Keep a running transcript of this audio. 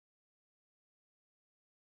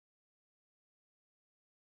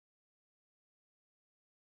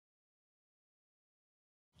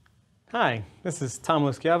Hi, this is Tom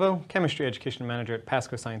Loschiavo, Chemistry Education Manager at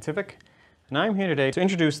PASCO Scientific, and I'm here today to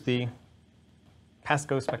introduce the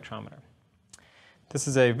PASCO spectrometer. This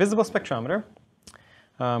is a visible spectrometer,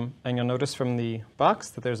 and you'll notice from the box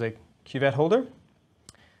that there's a cuvette holder.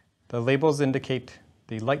 The labels indicate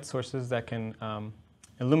the light sources that can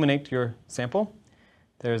illuminate your sample.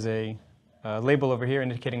 There's a label over here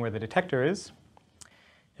indicating where the detector is.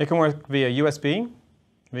 It can work via USB,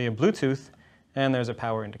 via Bluetooth, and there's a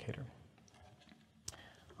power indicator.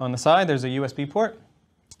 On the side, there's a USB port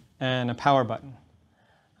and a power button.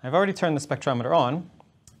 I've already turned the spectrometer on,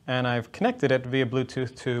 and I've connected it via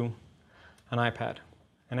Bluetooth to an iPad.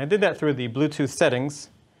 And I did that through the Bluetooth settings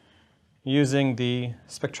using the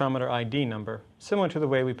spectrometer ID number, similar to the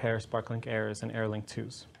way we pair SparkLink Airs and AirLink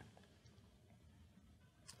 2s.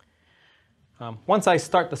 Once I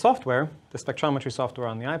start the software, the spectrometry software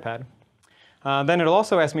on the iPad, then it'll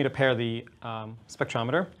also ask me to pair the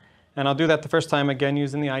spectrometer, and I'll do that the first time again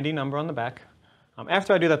using the ID number on the back.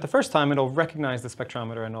 After I do that the first time, it'll recognize the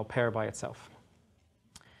spectrometer and it'll pair by itself.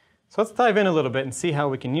 So let's dive in a little bit and see how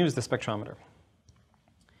we can use the spectrometer.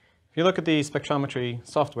 If you look at the spectrometry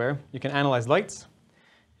software, you can analyze lights,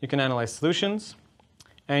 you can analyze solutions,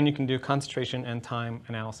 and you can do concentration and time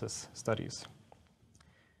analysis studies.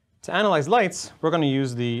 To analyze lights, we're going to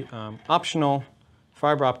use the optional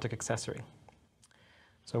fiber optic accessory.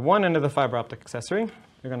 So one end of the fiber optic accessory,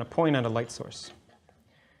 you're going to point at a light source.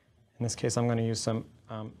 In this case, I'm going to use some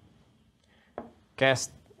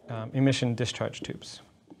gas emission discharge tubes.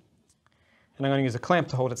 And I'm going to use a clamp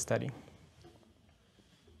to hold it steady.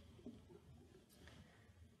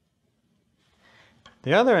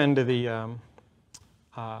 The other end of the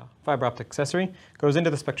fiber optic accessory goes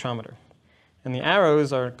into the spectrometer. And the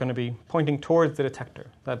arrows are going to be pointing towards the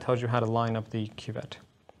detector. That tells you how to line up the cuvette.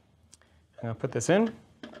 I'm going to put this in.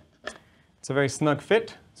 It's a very snug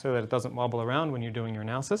fit so that it doesn't wobble around when you're doing your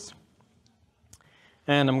analysis.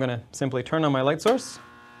 And I'm going to simply turn on my light source,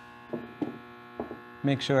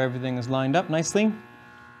 make sure everything is lined up nicely,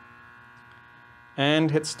 and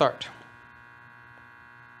hit start.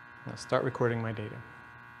 I'll start recording my data.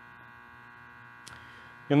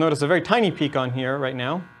 You'll notice a very tiny peak on here right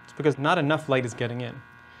now. It's because not enough light is getting in.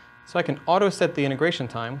 So I can auto set the integration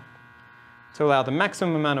time to allow the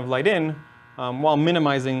maximum amount of light in while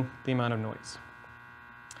minimizing the amount of noise.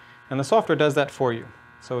 And the software does that for you.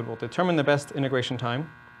 So it will determine the best integration time,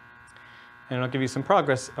 and it'll give you a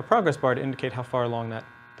progress bar to indicate how far along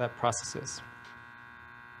that process is.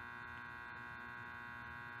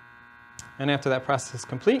 And after that process is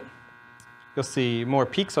complete, you'll see more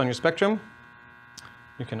peaks on your spectrum.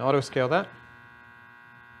 You can auto scale that.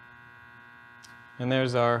 And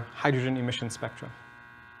there's our hydrogen emission spectrum.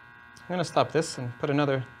 I'm going to stop this and put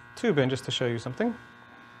another tube in just to show you something.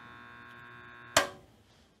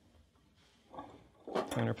 I'm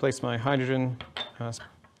going to replace my hydrogen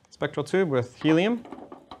spectral tube with helium.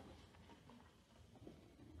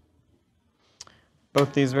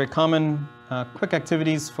 Both these very common quick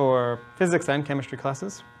activities for physics and chemistry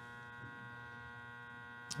classes.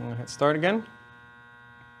 I'm going to hit start again.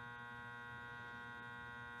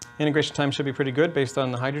 Integration time should be pretty good based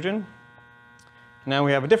on the hydrogen. Now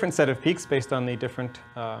we have a different set of peaks based on the different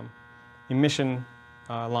emission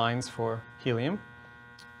lines for helium.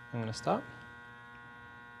 I'm going to stop.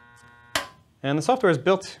 And the software is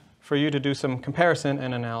built for you to do some comparison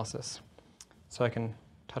and analysis. So I can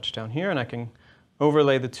touch down here and I can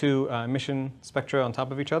overlay the two emission spectra on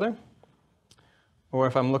top of each other. Or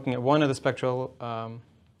if I'm looking at one of the spectral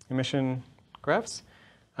emission graphs,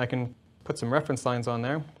 I can put some reference lines on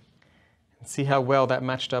there and see how well that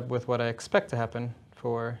matched up with what I expect to happen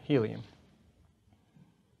for helium.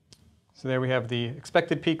 So there we have the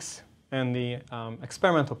expected peaks and the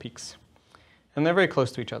experimental peaks. And they're very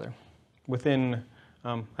close to each other,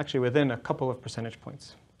 actually within a couple of percentage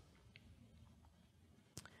points.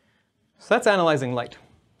 So that's analyzing light.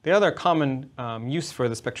 The other common use for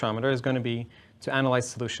the spectrometer is going to be to analyze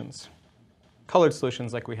solutions, colored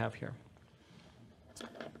solutions like we have here.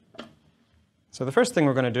 So the first thing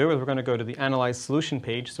we're going to do is we're going to go to the Analyze Solution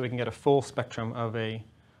page so we can get a full spectrum of a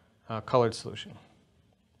colored solution.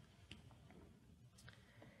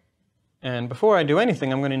 And before I do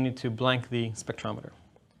anything, I'm going to need to blank the spectrometer.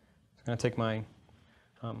 I'm going to take my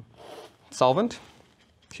solvent,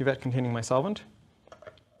 cuvette containing my solvent.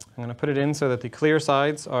 I'm going to put it in so that the clear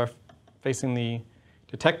sides are facing the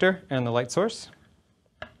detector and the light source.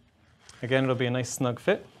 Again, it'll be a nice snug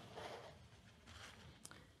fit.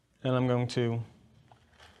 And I'm going to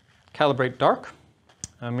calibrate dark,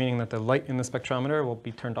 meaning that the light in the spectrometer will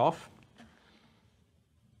be turned off.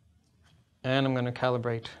 And I'm going to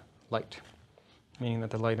calibrate light. meaning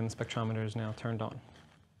that the light in the spectrometer is now turned on.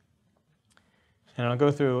 And I'll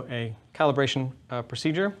go through a calibration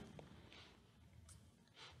procedure,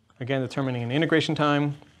 again determining an integration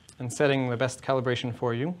time and setting the best calibration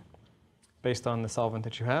for you based on the solvent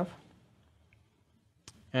that you have.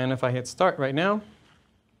 And if I hit start right now,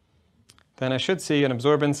 then I should see an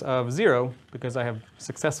absorbance of 0 because I have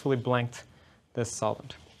successfully blanked this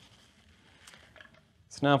solvent.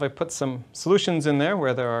 So now if I put some solutions in there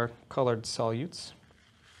where there are colored solutes,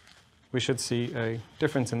 we should see a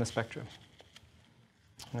difference in the spectrum.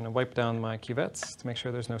 I'm going to wipe down my cuvettes to make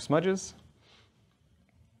sure there's no smudges.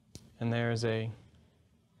 And there's a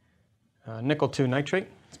nickel 2 nitrate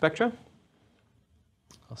spectra.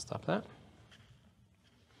 I'll stop that.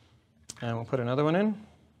 And we'll put another one in.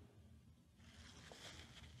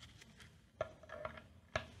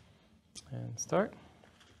 And start.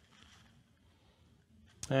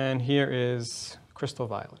 And here is crystal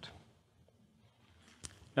violet.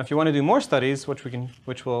 Now, if you want to do more studies, which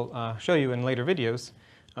we'll show you in later videos,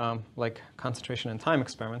 like concentration and time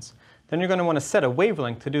experiments, then you're going to want to set a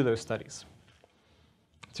wavelength to do those studies.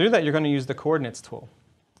 To do that, you're going to use the coordinates tool.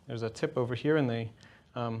 There's a tip over here in the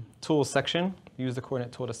tools section. Use the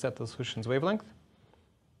coordinate tool to set the solution's wavelength.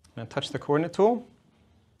 I'm going to touch the coordinate tool.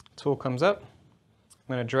 The tool comes up.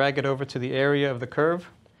 I'm going to drag it over to the area of the curve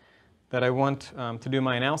that I want to do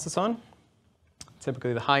my analysis on,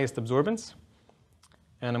 typically the highest absorbance.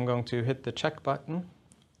 And I'm going to hit the check button.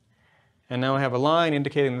 And now I have a line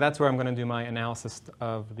indicating that that's where I'm going to do my analysis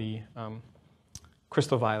of the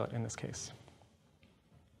crystal violet in this case.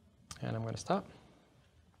 And I'm going to stop.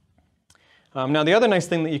 Now, the other nice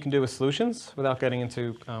thing that you can do with solutions, without getting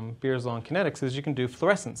into Beer's law and kinetics, is you can do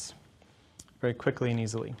fluorescence very quickly and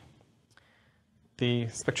easily. The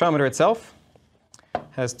spectrometer itself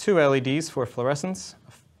has 2 LEDs for fluorescence,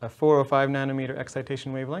 a 405 nanometer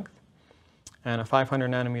excitation wavelength, and a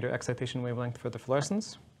 500 nanometer excitation wavelength for the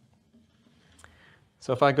fluorescence.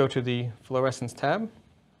 So if I go to the fluorescence tab,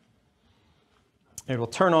 it will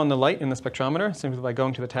turn on the light in the spectrometer simply by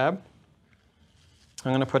going to the tab.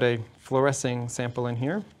 I'm going to put a fluorescing sample in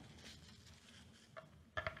here.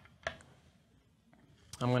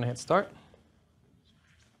 I'm going to hit start.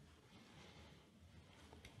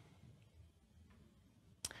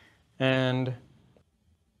 And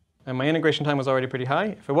my integration time was already pretty high.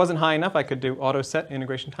 If it wasn't high enough, I could do auto set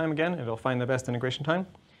integration time again. It'll find the best integration time.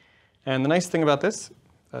 And the nice thing about this,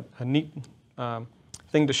 a neat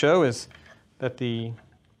thing to show, is that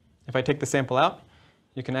if I take the sample out,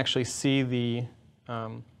 you can actually see the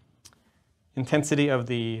intensity of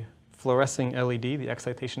the fluorescing LED, the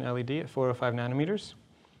excitation LED at 405 nanometers.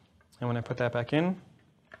 And when I put that back in,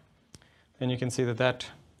 then you can see that that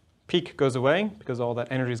peak goes away because all that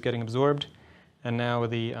energy is getting absorbed. And now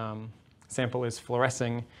the sample is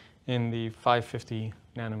fluorescing in the 550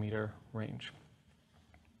 nanometer range.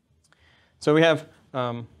 So we have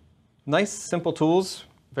nice, simple tools,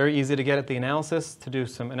 very easy to get at the analysis, to do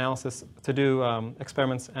some analysis, to do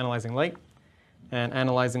experiments analyzing light and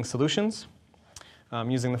analyzing solutions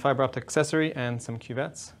using the fiber optic accessory and some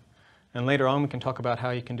cuvettes. And later on, we can talk about how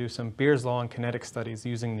you can do some Beer's law and kinetic studies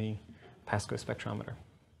using the PASCO spectrometer.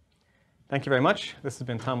 Thank you very much. This has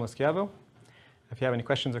been Tom Loschiavo. If you have any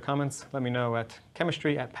questions or comments, let me know at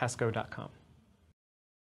chemistry@pasco.com.